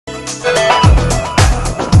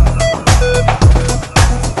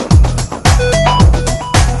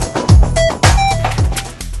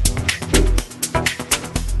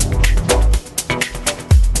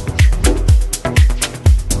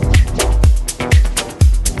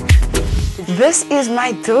this is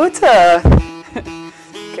my daughter.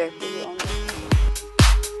 Okay, put you on.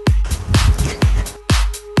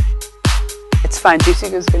 It's fine,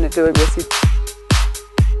 Jessica's gonna do it with you.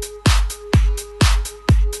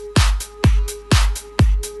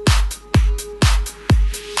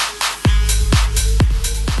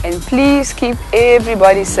 And please keep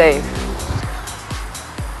everybody safe.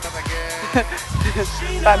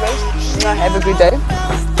 Bye, babes. No, have a good day.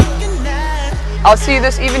 I'll see you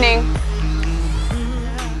this evening.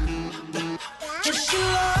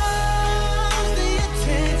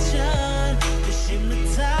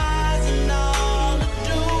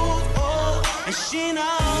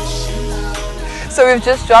 So we've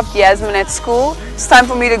just dropped Yasmin at school. It's time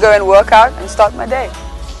for me to go and work out and start my day.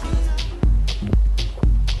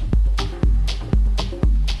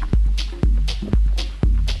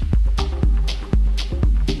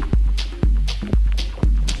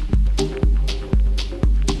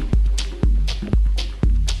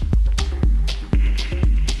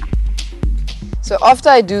 So after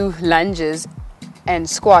I do lunges and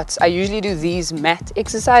squats, I usually do these mat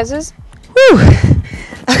exercises. Whew.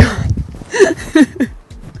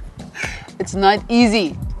 It's not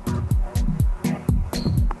easy.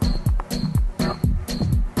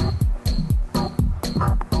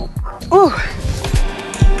 Ooh.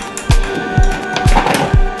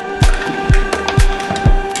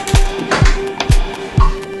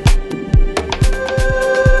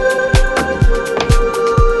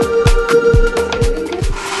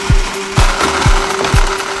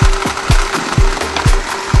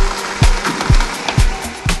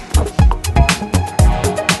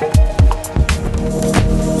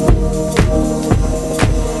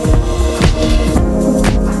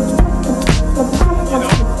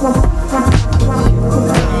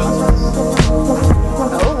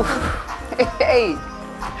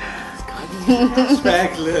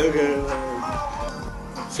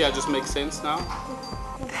 See how it just makes sense now?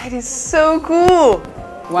 That is so cool.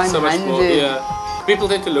 100. So much more, yeah. People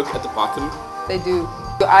tend to look at the bottom. They do.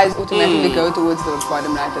 Your eyes automatically go towards the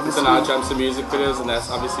bottom right of the screen. So now jumps the music videos and that's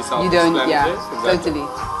obviously self-explanatory. You don't, yeah, exactly. Totally.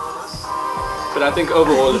 But I think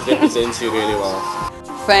overall it represents you really well.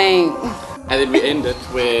 Thanks. And then we end it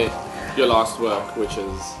where your last work, which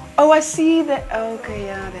is... Oh, I see that. Okay,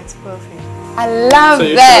 yeah, that's perfect. I love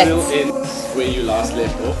so that. So your ends where you last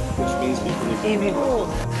left off, which means people need to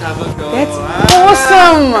have a go. That's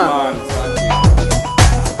awesome. Come on,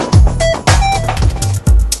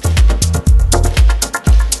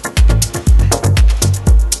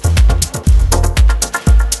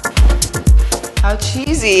 how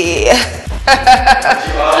cheesy.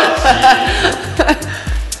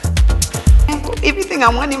 Everything I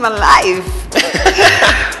want in my life.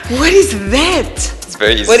 What is that? It's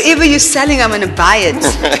very easy. Whatever you're selling, I'm going to buy it.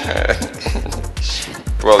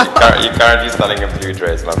 Well, you're currently selling a blue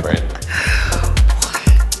dress, my friend.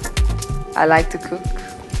 I like to cook.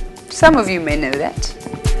 Some of you may know that.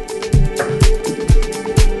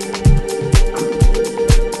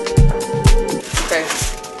 Okay.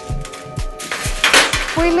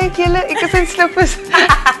 Hoi, leuk julle. Ik heb een slippers.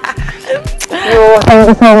 Yo, thank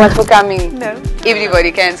you so much for coming. No.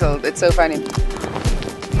 Everybody cancelled. It's so funny.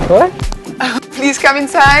 What? Please come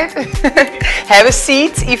inside. Have a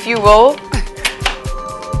seat if you will.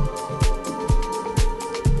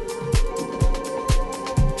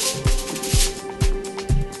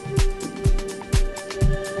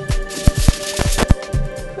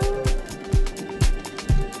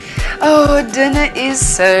 Oh, dinner is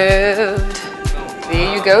served.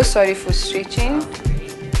 There you go. Sorry for stretching.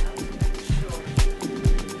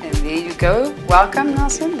 And there you go. Welcome,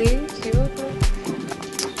 Nelson. There you go.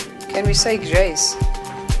 Can we say grace?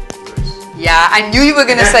 Yeah, I knew you were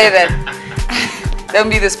going to say that. Don't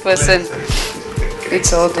be this person.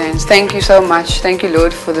 It's all dance. Thank you so much. Thank you,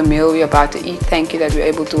 Lord, for the meal we're about to eat. Thank you that we're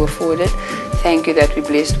able to afford it. Thank you that we're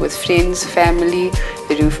blessed with friends, family,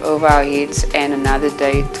 the roof over our heads, and another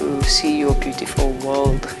day to see your beautiful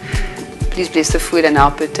world. Please bless the food and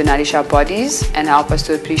help it to nourish our bodies and help us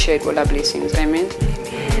to appreciate all our blessings. Amen.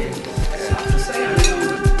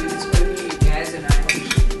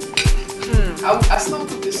 I still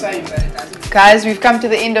cook the same, but it doesn't. Guys, we've come to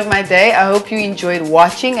the end of my day. I hope you enjoyed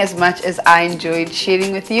watching as much as I enjoyed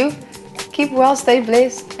sharing with you. Keep well, stay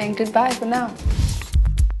blessed, and goodbye for now.